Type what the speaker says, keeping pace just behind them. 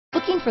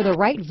Looking for the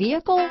right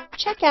vehicle?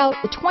 Check out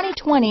the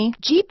 2020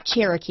 Jeep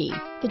Cherokee.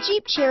 The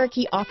Jeep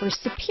Cherokee offers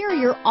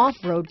superior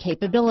off-road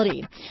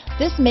capability.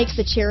 This makes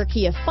the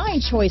Cherokee a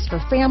fine choice for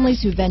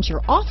families who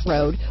venture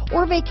off-road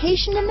or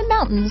vacation in the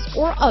mountains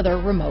or other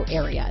remote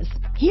areas.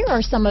 Here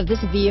are some of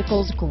this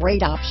vehicle's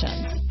great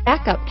options: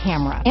 backup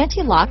camera,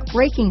 anti-lock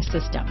braking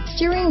system,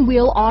 steering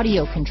wheel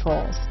audio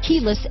controls,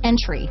 keyless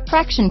entry,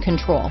 traction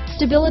control,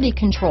 stability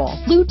control,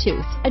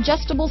 Bluetooth,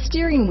 adjustable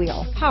steering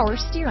wheel, power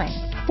steering,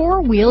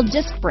 four-wheel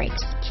disc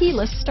brakes,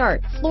 keyless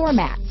start, floor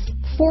mats,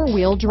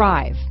 four-wheel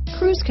drive,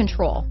 cruise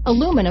control,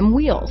 aluminum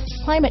wheels,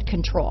 climate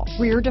control,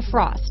 rear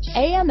defrost,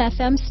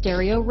 AM/FM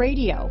stereo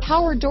radio,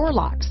 power door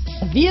locks.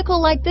 A vehicle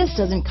like this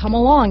doesn't come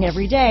along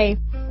every day.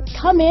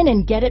 Come in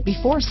and get it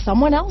before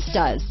someone else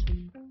does.